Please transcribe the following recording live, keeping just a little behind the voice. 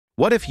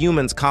What if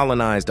humans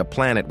colonized a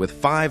planet with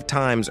 5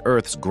 times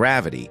Earth's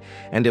gravity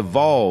and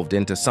evolved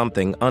into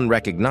something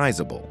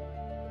unrecognizable?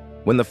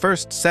 When the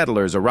first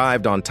settlers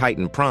arrived on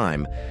Titan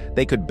Prime,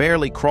 they could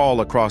barely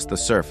crawl across the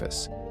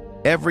surface.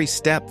 Every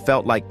step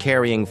felt like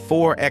carrying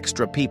 4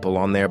 extra people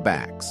on their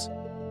backs.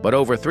 But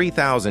over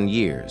 3,000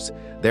 years,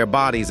 their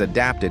bodies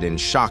adapted in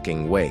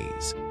shocking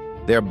ways.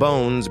 Their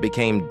bones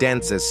became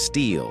dense as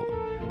steel.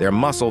 Their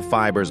muscle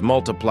fibers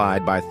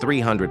multiplied by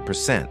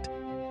 300%.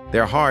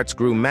 Their hearts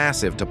grew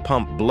massive to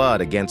pump blood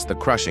against the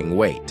crushing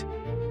weight.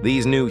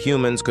 These new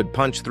humans could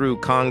punch through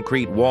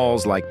concrete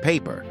walls like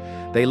paper.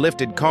 They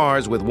lifted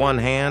cars with one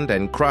hand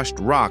and crushed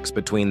rocks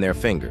between their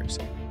fingers.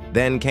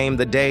 Then came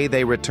the day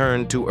they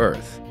returned to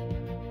Earth.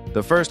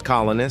 The first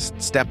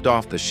colonist stepped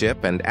off the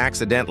ship and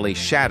accidentally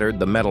shattered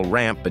the metal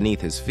ramp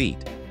beneath his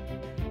feet.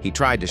 He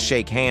tried to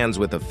shake hands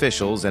with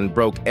officials and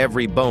broke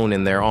every bone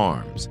in their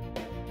arms.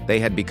 They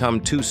had become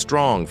too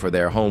strong for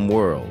their home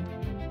world.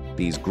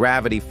 These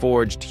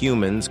gravity-forged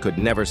humans could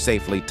never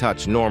safely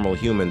touch normal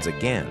humans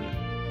again.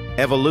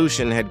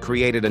 Evolution had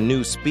created a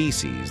new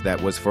species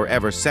that was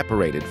forever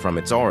separated from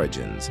its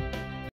origins.